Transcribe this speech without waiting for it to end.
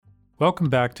Welcome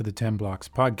back to the 10 Blocks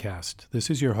podcast.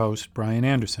 This is your host, Brian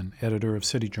Anderson, editor of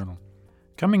City Journal.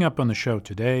 Coming up on the show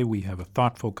today, we have a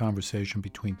thoughtful conversation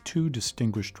between two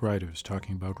distinguished writers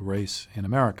talking about race in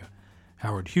America.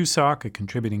 Howard Husock, a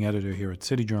contributing editor here at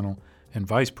City Journal and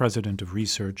vice president of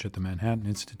research at the Manhattan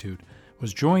Institute,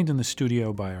 was joined in the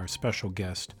studio by our special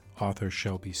guest, author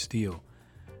Shelby Steele.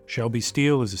 Shelby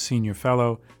Steele is a senior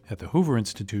fellow at the Hoover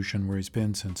Institution, where he's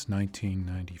been since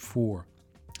 1994.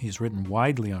 He has written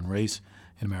widely on race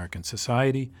in American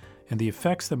society and the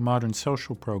effects that modern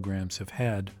social programs have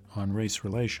had on race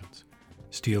relations.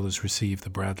 Steele has received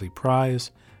the Bradley Prize,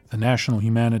 the National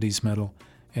Humanities Medal,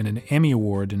 and an Emmy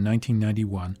Award in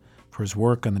 1991 for his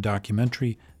work on the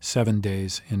documentary 7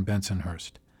 Days in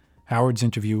Bensonhurst. Howard's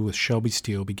interview with Shelby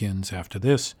Steele begins after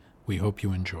this. We hope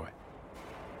you enjoy.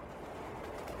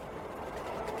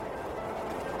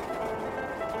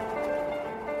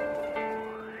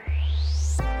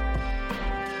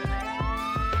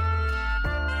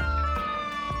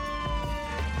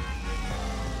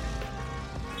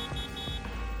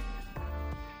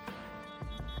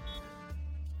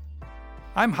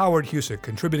 I'm Howard Husock,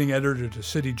 contributing editor to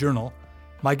City Journal.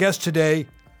 My guest today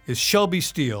is Shelby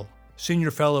Steele,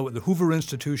 Senior Fellow at the Hoover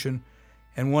Institution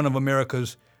and one of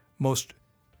America's most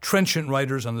trenchant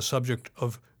writers on the subject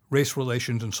of race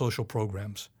relations and social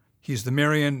programs. He's the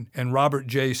Marion and Robert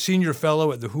J. Senior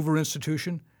Fellow at the Hoover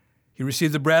Institution. He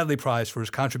received the Bradley Prize for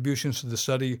his contributions to the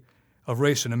study of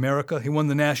race in America. He won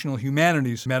the National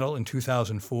Humanities Medal in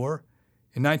 2004.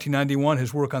 In 1991,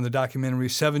 his work on the documentary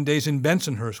 7 Days in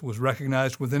Bensonhurst was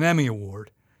recognized with an Emmy Award.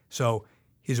 So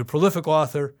he's a prolific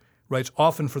author, writes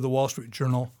often for the Wall Street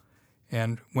Journal,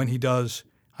 and when he does,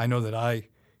 I know that I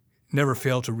never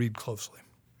fail to read closely.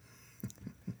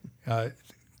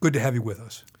 Good to have you with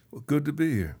us. Well, good to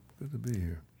be here. Good to be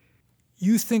here.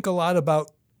 You think a lot about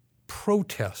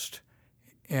protest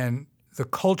and the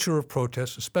culture of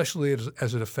protest, especially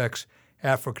as it affects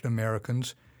African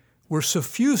Americans. We're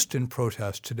suffused in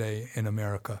protest today in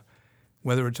America,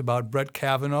 whether it's about Brett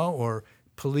Kavanaugh or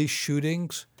police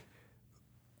shootings.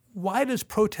 Why does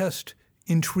protest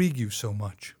intrigue you so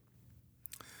much?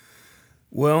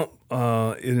 Well,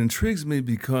 it intrigues me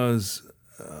because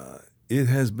it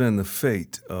has been the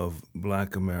fate of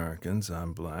Black Americans,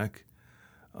 I'm Black,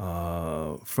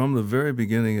 from the very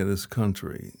beginning of this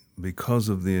country, because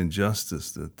of the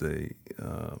injustice that they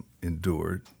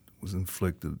endured, was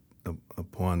inflicted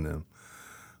upon them,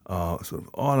 sort of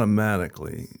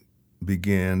automatically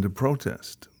began to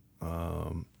protest.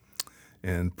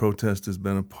 And protest has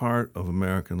been a part of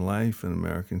American life and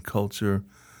American culture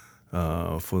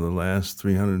for the last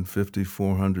 350,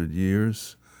 400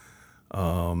 years.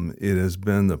 It has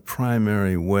been the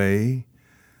primary way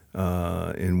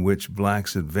in which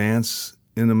blacks advance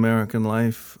in American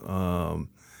life. The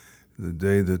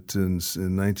day that in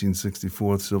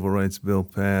 1964 the Civil Rights Bill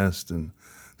passed and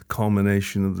the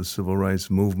culmination of the Civil Rights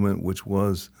Movement, which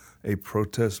was a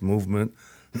protest movement,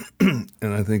 and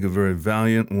I think a very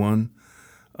valiant one,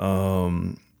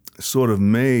 sort of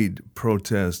made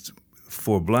protest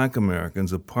for Black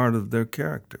Americans a part of their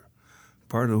character,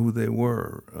 part of who they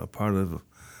were, a part of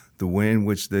the way in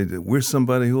which they did. We're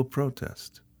somebody who'll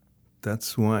protest.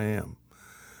 That's who I am.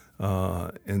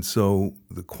 And so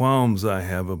the qualms I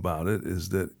have about it is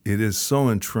that it is so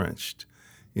entrenched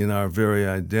in our very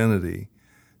identity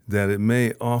that it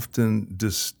may often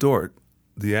distort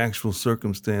the actual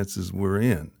circumstances we're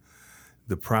in.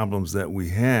 The problems that we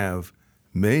have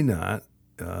may not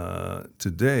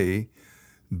today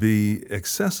be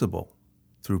accessible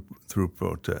through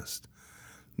protest.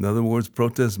 In other words,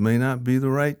 protest may not be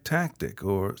the right tactic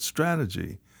or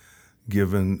strategy,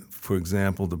 given, for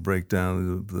example, the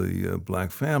breakdown of the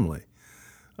Black family.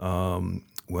 Well,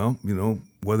 you know,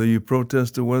 whether you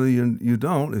protest or whether you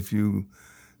don't, if you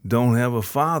don't have a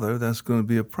father, that's going to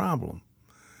be a problem.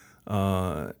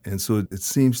 And so it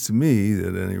seems to me,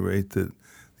 at any rate, that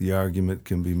the argument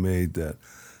can be made that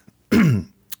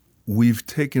we've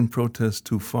taken protest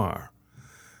too far.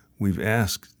 We've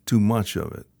asked too much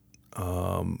of it.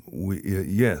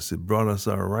 Yes, it brought us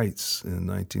our rights in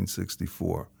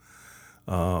 1964.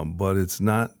 But it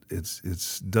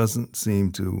doesn't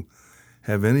seem to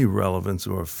have any relevance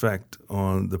or effect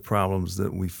on the problems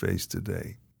that we face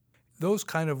today. Those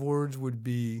kind of words would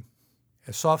be,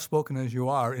 as soft-spoken as you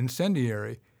are,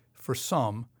 incendiary for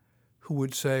some who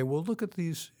would say, well, look at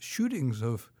these shootings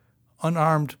of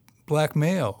unarmed Black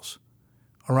males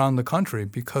around the country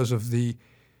because of the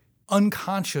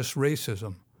unconscious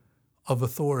racism of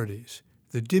authorities,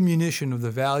 the diminution of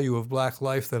the value of Black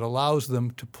life that allows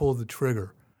them to pull the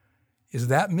trigger. Is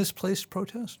that misplaced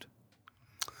protest?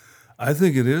 I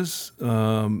think it is.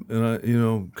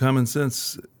 Common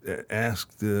sense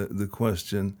asked the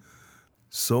question,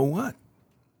 so what?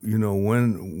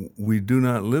 When we do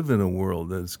not live in a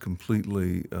world that's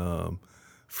completely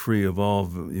free of all,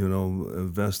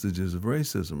 vestiges of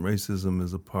racism. Racism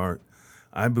is a part,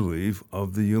 I believe,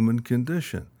 of the human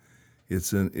condition.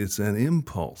 It's an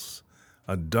impulse,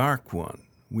 a dark one.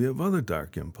 We have other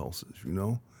dark impulses,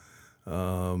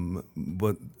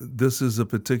 but this is a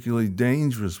particularly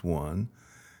dangerous one.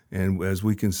 And as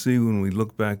we can see when we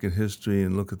look back at history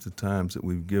and look at the times that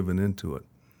we've given into it,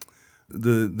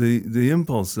 the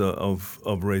impulse of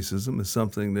racism is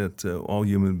something that all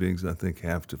human beings, I think,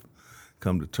 have to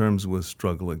come to terms with,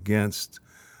 struggle against,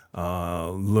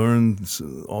 learn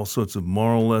all sorts of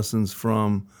moral lessons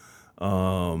from.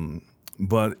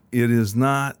 But it is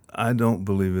not, I don't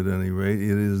believe at any rate,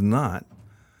 it is not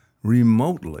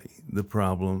remotely the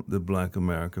problem that Black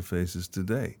America faces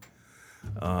today.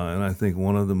 And I think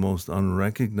one of the most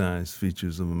unrecognized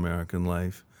features of American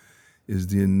life is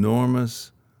the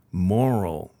enormous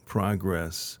moral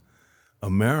progress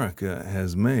America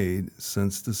has made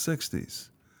since the 60s.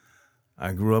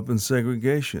 I grew up in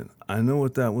segregation. I know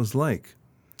what that was like.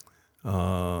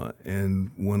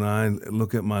 And when I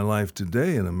look at my life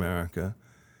today in America,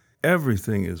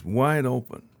 everything is wide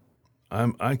open.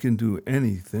 I can do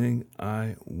anything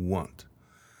I want.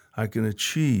 I can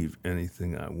achieve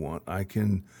anything I want. I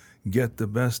can get the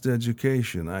best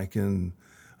education.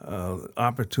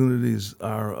 Opportunities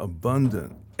are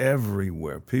abundant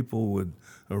everywhere. People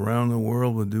around the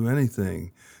world would do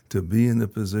anything to be in the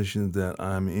position that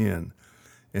I'm in.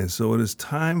 And so it is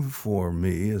time for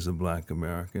me as a Black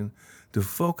American to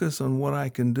focus on what I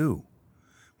can do,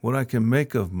 what I can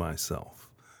make of myself,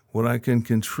 what I can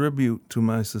contribute to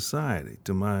my society,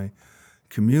 to my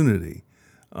community.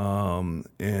 And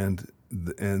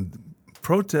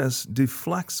protest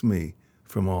deflects me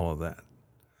from all of that.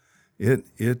 It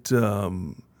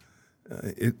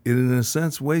in a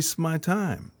sense wastes my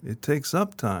time. It takes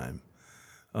up time,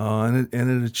 and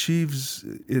it achieves.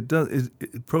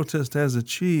 Protest has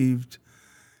achieved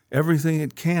everything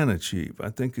it can achieve. I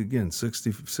think again,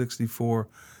 64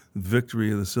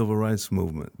 victory of the Civil Rights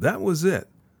Movement. That was it.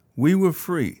 We were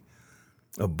free.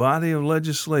 A body of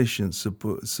legislation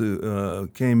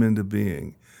came into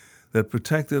being that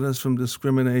protected us from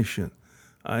discrimination.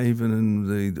 I even in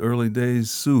the early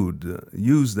days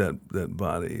used that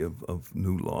body of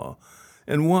new law,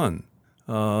 and won.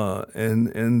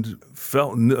 And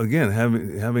felt, again,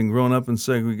 having grown up in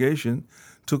segregation,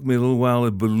 took me a little while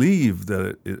to believe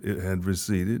that it had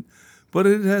receded, but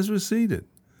it has receded.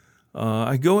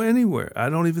 I go anywhere. I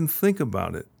don't even think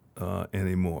about it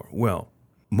anymore. Well,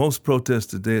 most protests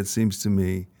today, it seems to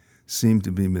me, seem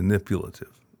to be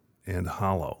manipulative and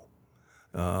hollow.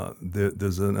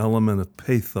 There's an element of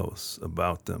pathos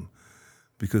about them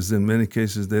because in many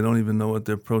cases they don't even know what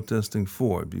they're protesting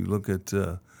for. If you look at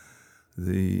the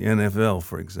NFL,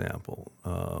 for example,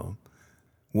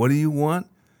 what do you want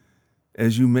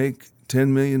as you make $10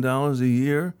 million a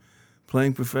year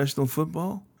playing professional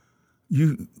football?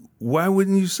 Why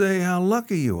wouldn't you say how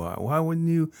lucky you are? Why wouldn't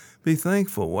you be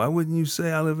thankful? Why wouldn't you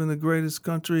say I live in the greatest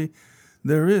country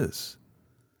there is?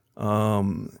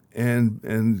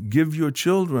 And give your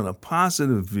children a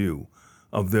positive view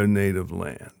of their native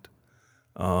land,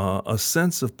 a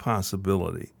sense of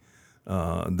possibility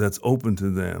that's open to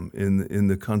them in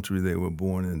the country they were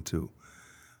born into.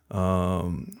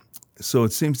 So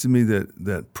it seems to me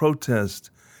that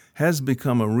protest has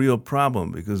become a real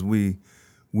problem because we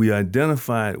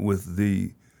identify it with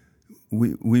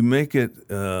we make it,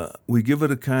 we give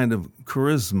it a kind of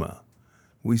charisma.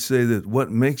 We say that what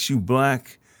makes you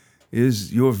Black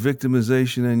is your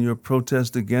victimization and your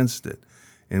protest against it.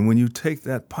 And when you take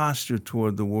that posture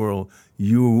toward the world,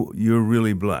 you're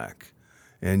really Black,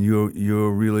 and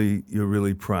you're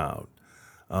really proud.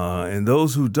 And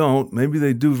those who don't, maybe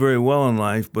they do very well in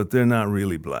life, but they're not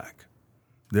really Black.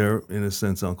 They're, in a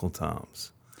sense, Uncle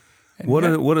Toms.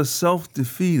 What a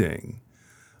self-defeating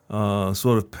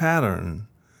sort of pattern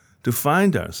to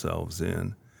find ourselves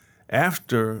in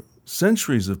after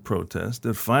centuries of protest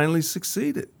that finally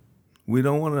succeeded. We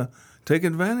don't want to take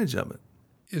advantage of it.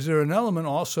 Is there an element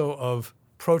also of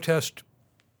protest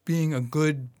being a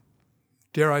good,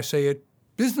 dare I say it,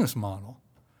 business model?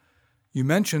 You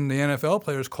mentioned the NFL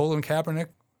players. Colin Kaepernick,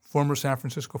 former San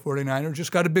Francisco 49er,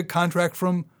 just got a big contract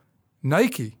from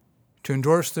Nike to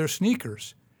endorse their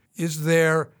sneakers. Is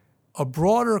there a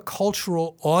broader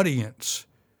cultural audience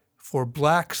for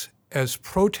Blacks as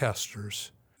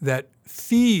protesters that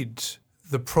feeds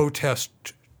the protest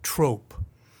trope?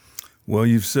 Well,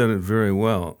 you've said it very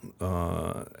well.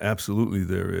 Absolutely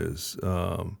there is.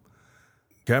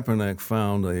 Kaepernick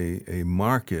found a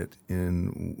market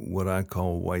in what I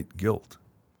call white guilt.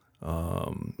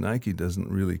 Nike doesn't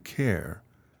really care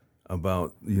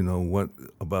about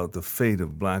about the fate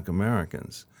of black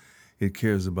Americans. It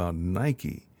cares about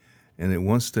Nike, and it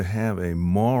wants to have a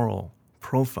moral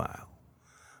profile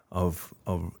of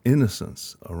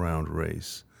innocence around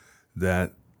race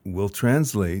that will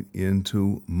translate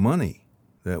into money,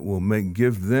 that will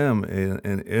give them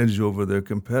an edge over their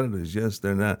competitors. Yes,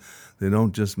 they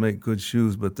don't just make good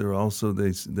shoes, but they're on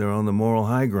the moral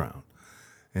high ground,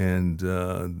 and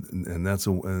that's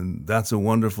a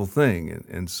wonderful thing.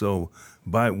 And so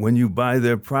when you buy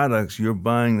their products, you're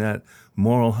buying that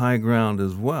moral high ground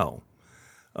as well.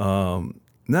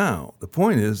 Now the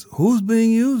point is, who's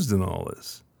being used in all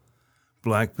this?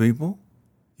 Black people.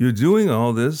 You're doing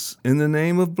all this in the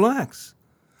name of blacks,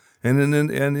 and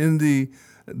in the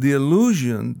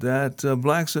illusion that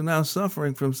blacks are now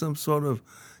suffering from some sort of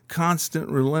constant,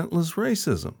 relentless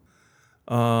racism.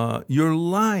 You're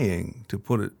lying, to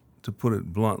put it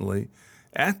bluntly,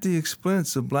 at the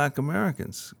expense of black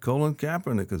Americans. Colin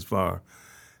Kaepernick, as far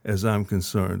as I'm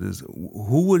concerned,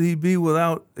 who would he be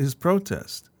without his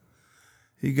protest?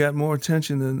 He got more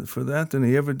attention for that than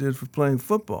he ever did for playing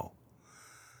football.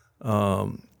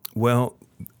 Well,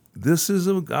 this is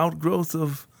an outgrowth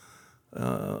of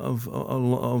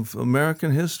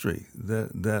American history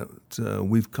that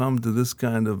we've come to this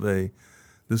kind of a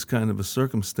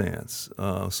circumstance.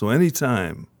 So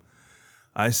anytime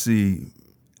I see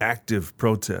active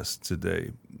protests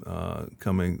today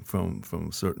coming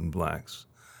from certain blacks,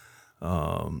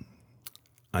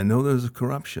 I know there's a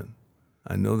corruption.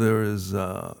 I know there is.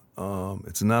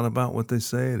 It's not about what they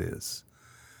say it is.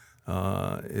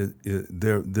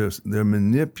 They're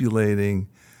manipulating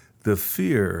the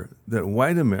fear that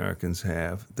white Americans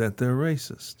have that they're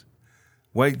racist.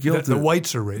 White guilt. That the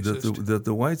whites are racist. That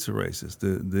the whites are racist.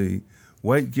 The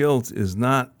white guilt is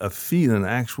not an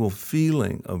actual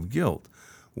feeling of guilt.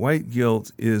 White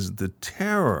guilt is the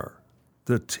terror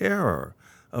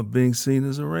of being seen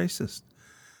as a racist.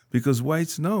 Because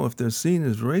whites know if they're seen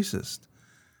as racist,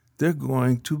 they're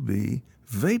going to be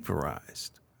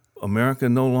vaporized. America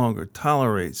no longer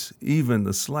tolerates even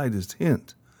the slightest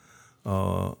hint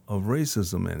of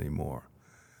racism anymore.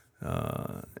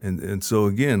 And so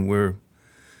again,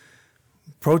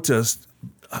 protest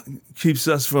keeps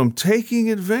us from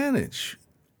taking advantage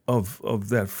of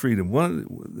that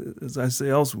freedom. As I say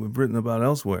elsewhere, we've written about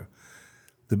elsewhere,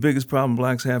 the biggest problem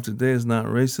blacks have today is not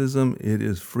racism, it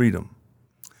is freedom.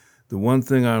 The one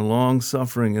thing our long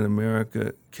suffering in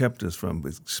America kept us from,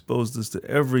 exposed us to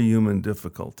every human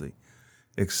difficulty,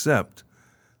 except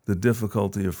the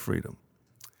difficulty of freedom.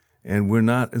 And we're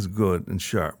not as good and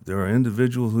sharp. There are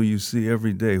individuals who you see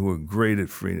every day who are great at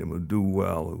freedom, who do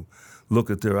well, who look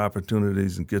at their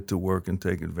opportunities and get to work and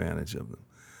take advantage of them.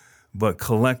 But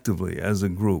collectively, as a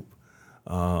group,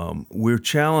 we're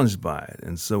challenged by it.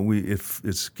 And so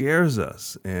it scares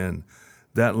us. And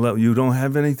that level, you don't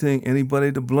have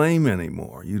anybody to blame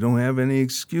anymore. You don't have any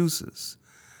excuses.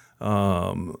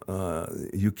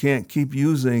 You can't keep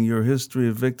using your history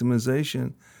of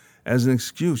victimization as an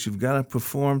excuse. You've got to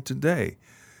perform today.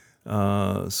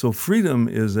 So freedom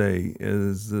is the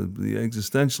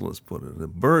existentialists put it, a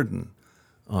burden.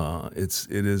 It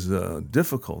is a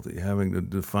difficulty having to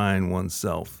define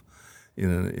oneself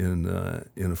in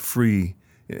a free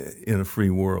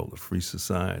world, a free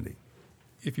society.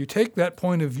 If you take that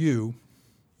point of view,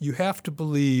 you have to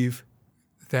believe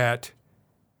that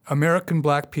American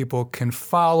black people can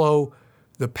follow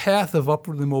the path of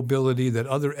upward mobility that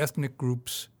other ethnic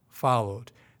groups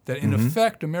followed. That in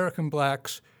effect, American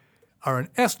blacks are an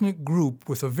ethnic group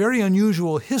with a very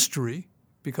unusual history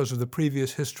because of the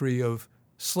previous history of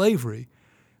slavery,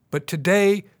 but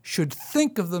today should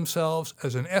think of themselves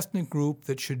as an ethnic group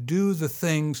that should do the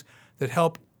things that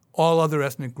help all other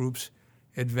ethnic groups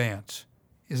advance.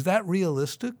 Is that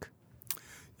realistic?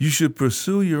 You should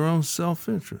pursue your own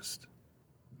self-interest,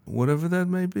 whatever that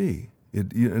may be.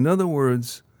 In other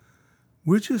words,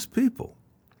 we're just people.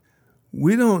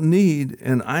 We don't need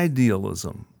an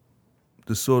idealism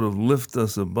to sort of lift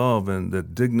us above and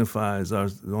that dignifies our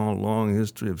long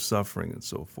history of suffering and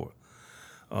so forth.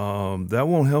 That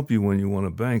won't help you when you want a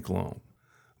bank loan.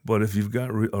 But if you've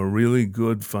got a really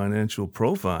good financial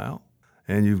profile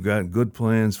and you've got good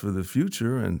plans for the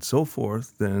future and so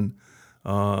forth, then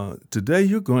today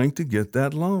you're going to get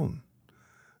that loan.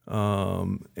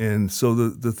 And so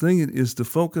the thing is to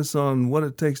focus on what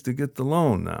it takes to get the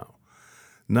loan now,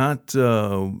 not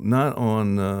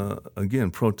on,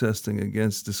 again, protesting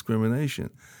against discrimination.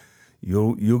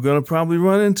 You're going to probably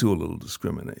run into a little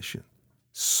discrimination.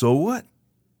 So what?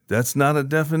 That's not a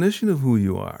definition of who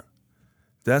you are.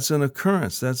 That's an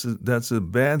occurrence. That's a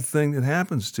bad thing that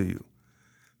happens to you.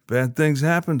 Bad things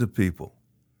happen to people.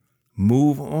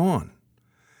 Move on.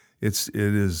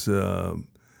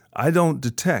 I don't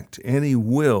detect any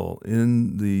will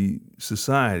in the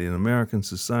society, in American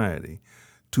society,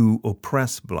 to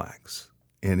oppress blacks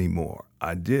anymore.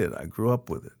 I did. I grew up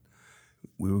with it.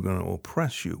 We were going to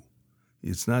oppress you.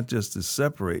 It's not just to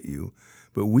separate you,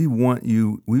 but we want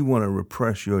to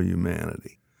repress your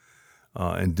humanity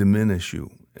and diminish you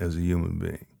as a human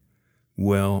being.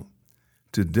 Well,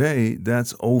 today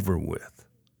that's over with.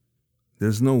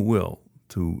 There's no will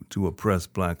to oppress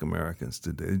black Americans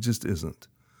today. It just isn't.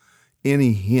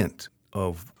 Any hint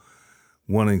of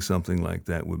wanting something like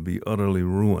that would be utterly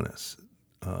ruinous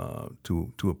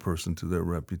to a person, to their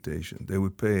reputation. They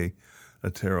would pay a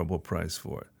terrible price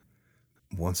for it.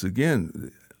 Once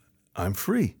again, I'm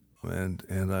free, and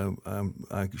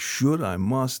I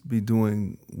must be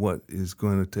doing what is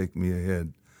going to take me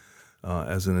ahead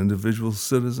as an individual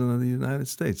citizen of the United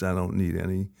States. I don't need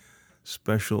any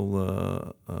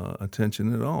special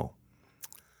attention at all.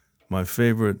 My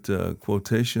favorite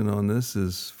quotation on this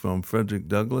is from Frederick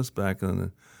Douglass back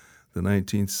in the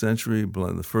 19th century,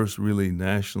 the first really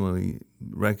nationally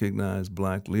recognized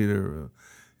black leader,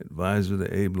 advisor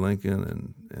to Abe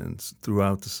Lincoln and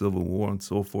throughout the Civil War and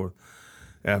so forth.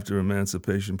 After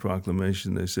Emancipation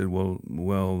Proclamation, they said, well,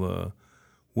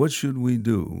 what should we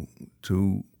do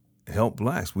to help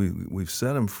blacks? We've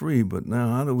set them free, but now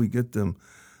how do we get them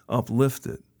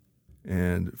uplifted?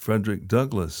 And Frederick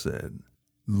Douglass said,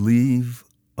 leave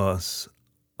us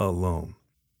alone.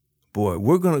 Boy,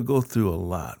 we're going to go through a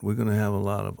lot. We're going to have a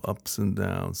lot of ups and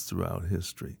downs throughout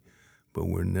history, but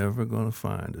we're never going to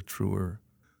find a truer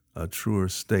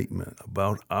statement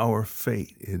about our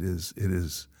fate. It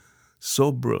is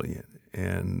so brilliant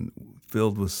and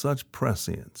filled with such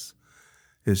prescience.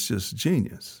 It's just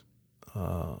genius.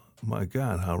 My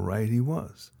God, how right he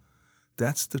was.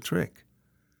 That's the trick.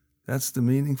 That's the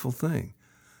meaningful thing.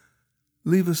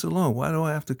 Leave us alone. Why do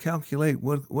I have to calculate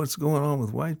what's going on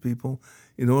with white people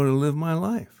in order to live my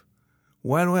life?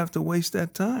 Why do I have to waste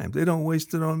that time? They don't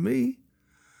waste it on me.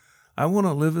 I want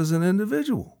to live as an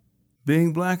individual.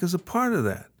 Being black is a part of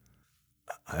that.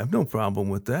 I have no problem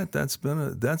with that. That's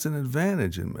an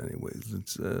advantage in many ways.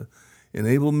 It's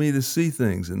enabled me to see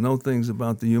things and know things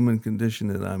about the human condition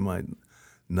that I might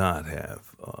not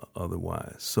have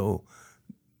otherwise. So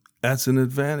that's an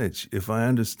advantage. If I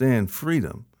understand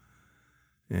freedom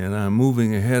and I'm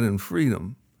moving ahead in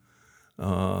freedom,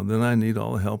 then I need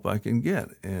all the help I can get.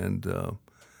 And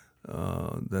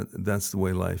that's the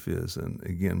way life is. And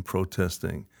again,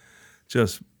 protesting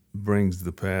just brings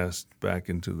the past back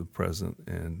into the present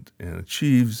and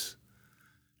achieves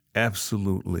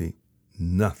absolutely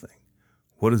nothing.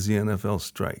 What does the NFL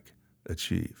strike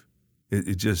achieve?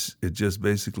 It just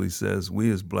basically says we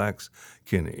as blacks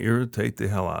can irritate the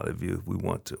hell out of you if we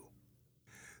want to.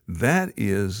 That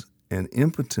is an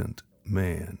impotent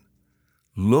man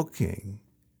looking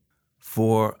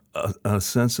for a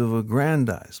sense of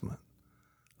aggrandizement,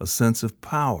 a sense of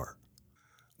power,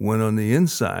 when on the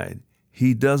inside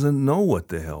he doesn't know what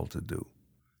the hell to do.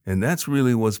 And that's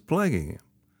really what's plaguing him.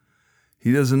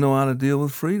 He doesn't know how to deal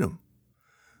with freedom.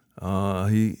 He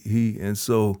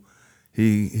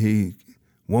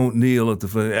won't kneel at the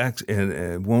flag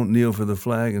and won't kneel for the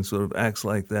flag and sort of acts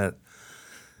like that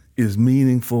is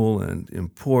meaningful and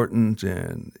important.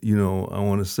 And, I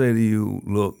want to say to you,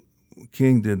 look,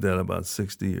 King did that about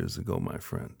 60 years ago, my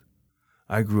friend.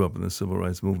 I grew up in the civil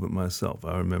rights movement myself.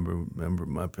 I remember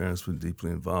my parents were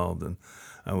deeply involved, and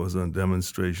I was on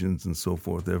demonstrations and so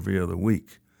forth every other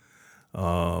week.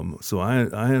 So I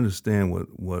understand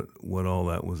what all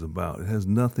that was about. It has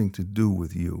nothing to do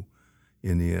with you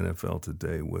in the NFL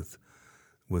today with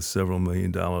several $1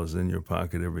 million in your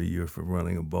pocket every year for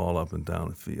running a ball up and down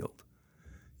the field.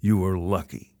 You were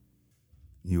lucky.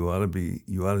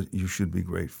 You should be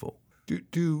grateful.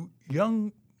 Do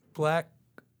young black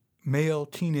male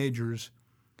teenagers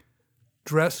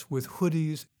dress with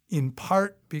hoodies in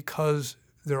part because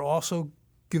they're also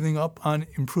giving up on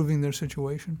improving their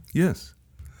situation? Yes.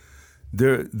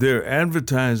 They're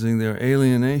advertising their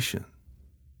alienation.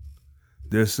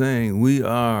 They're saying we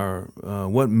are,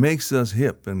 what makes us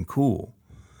hip and cool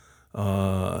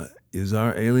is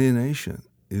our alienation,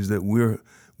 is that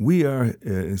we are,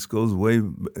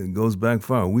 it goes back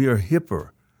far, we are hipper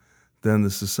than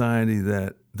the society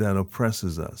that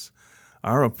oppresses us.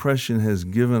 Our oppression has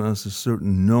given us a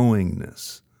certain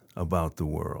knowingness about the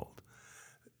world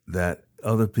that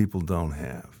other people don't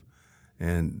have.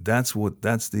 And that's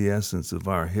the essence of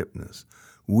our hipness.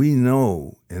 We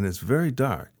know, and it's very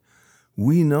dark,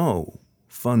 We know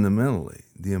fundamentally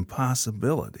the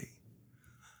impossibility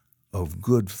of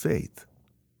good faith.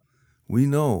 We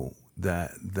know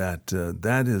that's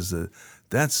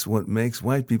what makes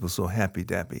white people so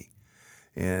happy-dappy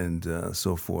and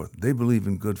so forth. They believe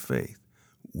in good faith.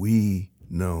 We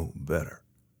know better.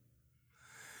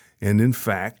 And in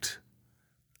fact,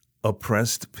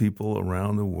 oppressed people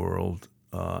around the world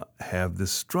have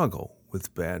this struggle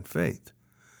with bad faith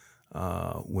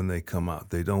when they come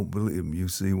out. They don't believe. You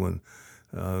see, when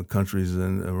countries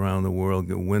around the world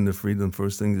win the freedom,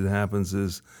 first thing that happens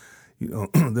is,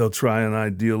 they'll try an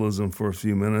idealism for a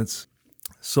few minutes,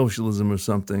 socialism or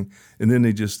something, and then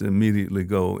they just immediately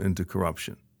go into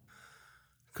corruption.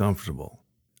 Comfortable.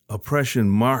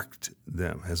 Oppression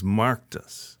has marked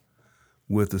us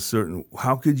with a certain,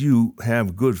 how could you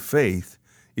have good faith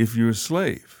if you're a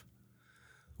slave?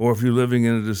 Or if you're living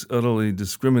in a utterly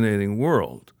discriminating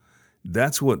world?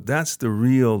 That's the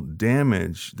real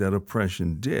damage that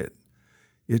oppression did.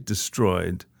 It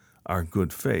destroyed our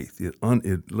good faith.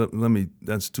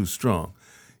 That's too strong.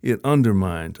 It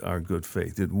undermined our good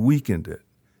faith. It weakened it.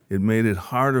 It made it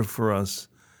harder for us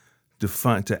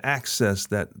to access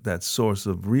that source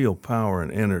of real power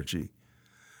and energy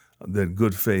that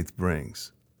good faith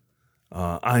brings.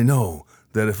 I know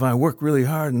that if I work really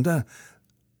hard and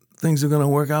things are going to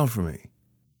work out for me.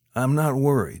 I'm not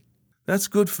worried. That's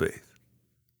good faith.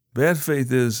 Bad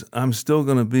faith is I'm still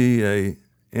going to be a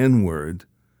N-word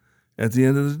at the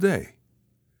end of the day.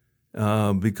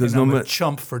 Because and I'm a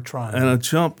chump for trying. And a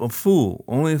fool.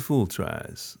 Only a fool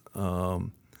tries.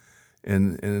 So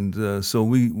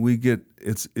we get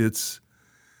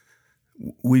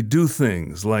we do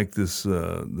things like this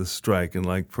strike and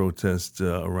like protest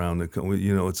around the country.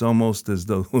 It's almost as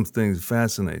though one thing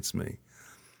fascinates me.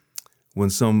 When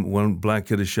one black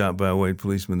kid is shot by a white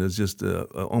policeman, there's just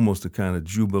almost a kind of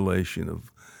jubilation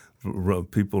of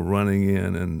people running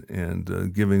in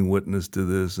and giving witness to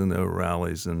this, and there are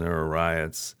rallies and there are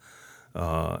riots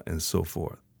and so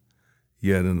forth.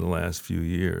 Yet in the last few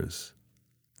years,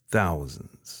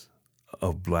 thousands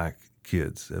of black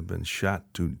kids have been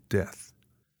shot to death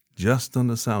just on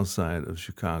the south side of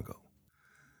Chicago.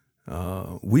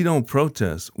 We don't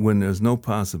protest when there's no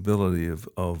possibility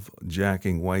of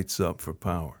jacking whites up for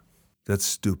power. That's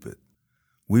stupid.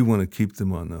 We want to keep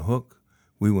them on the hook.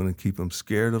 We want to keep them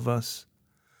scared of us.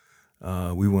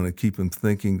 We want to keep them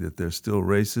thinking that they're still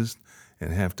racist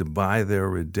and have to buy their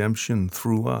redemption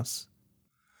through us.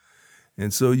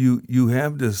 And so you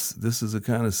have this is a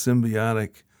kind of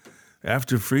symbiotic,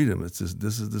 after freedom, this is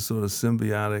the sort of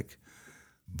symbiotic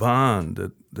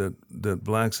bond that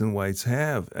blacks and whites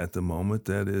have at the moment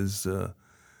that is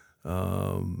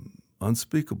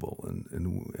unspeakable,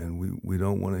 and we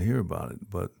don't want to hear about it.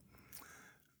 But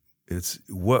it's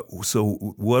what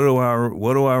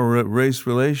are our race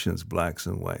relations, blacks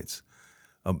and whites?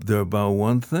 They're about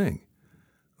one thing: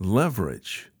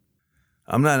 leverage.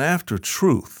 I'm not after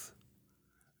truth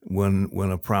when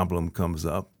a problem comes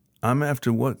up. I'm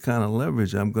after what kind of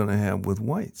leverage I'm going to have with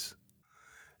whites.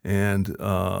 And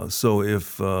so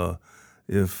if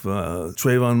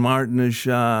Trayvon Martin is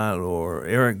shot or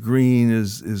Eric Green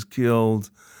is killed,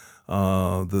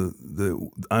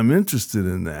 I'm interested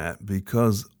in that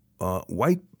because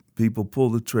white people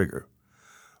pulled the trigger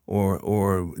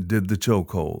or did the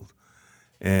chokehold.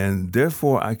 And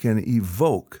therefore I can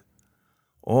evoke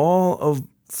all of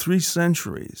 3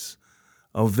 centuries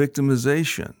of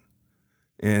victimization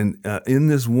and in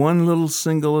this one little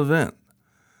single event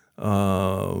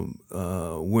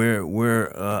where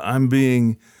I'm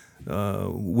being,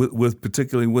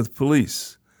 particularly with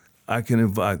police, I can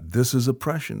invite, this is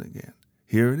oppression again.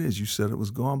 Here it is. You said it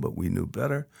was gone, but we knew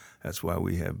better. That's why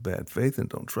we have bad faith and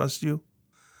don't trust you.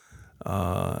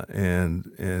 And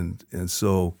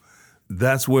so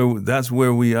that's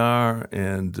where we are,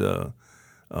 and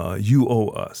you owe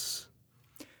us.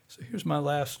 So here's my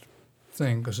last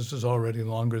thing, because this is already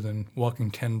longer than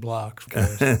walking 10 blocks.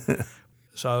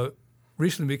 So I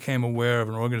recently became aware of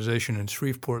an organization in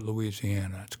Shreveport,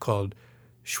 Louisiana. It's called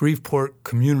Shreveport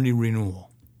Community Renewal.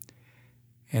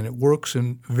 And it works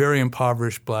in very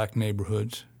impoverished black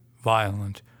neighborhoods,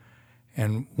 violent.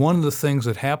 And one of the things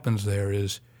that happens there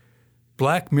is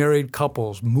black married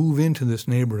couples move into this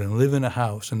neighborhood and live in a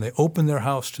house, and they open their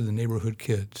house to the neighborhood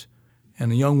kids.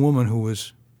 And the young woman who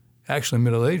was actually a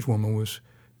middle-aged woman was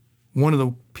one of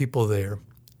the people there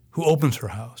who opens her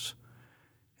house.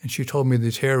 And she told me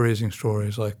these hair-raising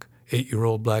stories, like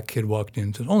 8-year-old black kid walked in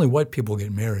and said, only white people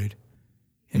get married.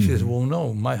 And she says, well,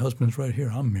 no, my husband's right here,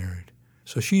 I'm married.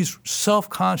 So she's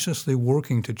self-consciously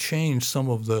working to change some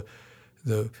of the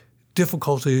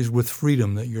difficulties with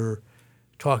freedom that you're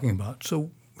talking about.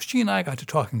 So she and I got to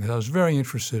talking because I was very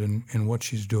interested in what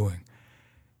she's doing.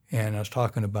 And I was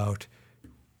talking about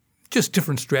just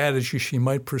different strategies she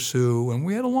might pursue, and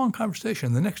we had a long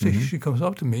conversation. The next day she comes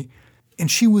up to me, and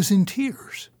she was in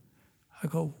tears. I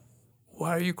go, "Why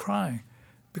are you crying?"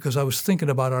 "Because I was thinking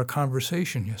about our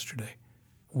conversation yesterday."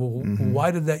 "Well,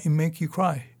 why did that make you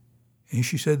cry?" And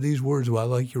she said these words, I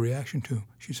like your reaction to.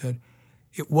 She said,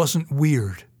 "It wasn't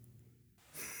weird."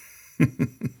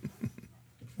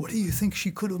 What do you think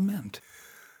she could have meant?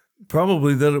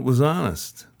 Probably that it was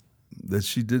honest, that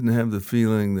she didn't have the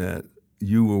feeling that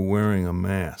you were wearing a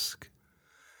mask,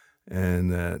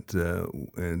 and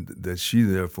that she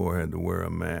therefore had to wear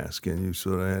a mask, and you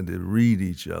sort of had to read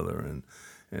each other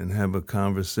and have a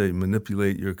conversation,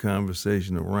 manipulate your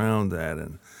conversation around that,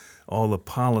 and all the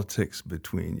politics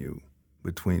between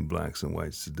blacks and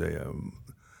whites today are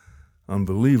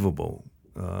unbelievable,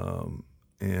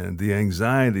 and the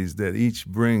anxieties that each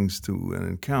brings to an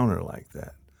encounter like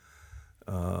that,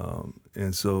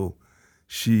 and so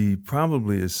she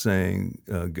probably is saying,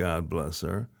 God bless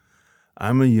her,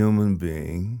 I'm a human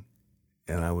being,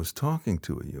 and I was talking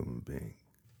to a human being.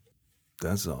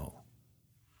 That's all.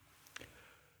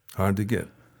 Hard to get.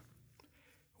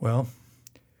 Well,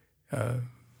 I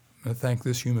thank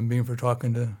this human being for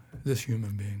talking to this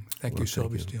human being. Thank you,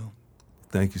 Shelby Steele.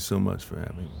 Thank you so much for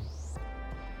having me.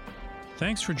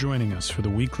 Thanks for joining us for the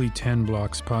weekly 10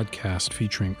 Blocks podcast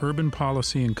featuring urban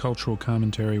policy and cultural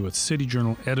commentary with City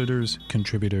Journal editors,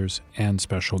 contributors, and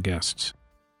special guests.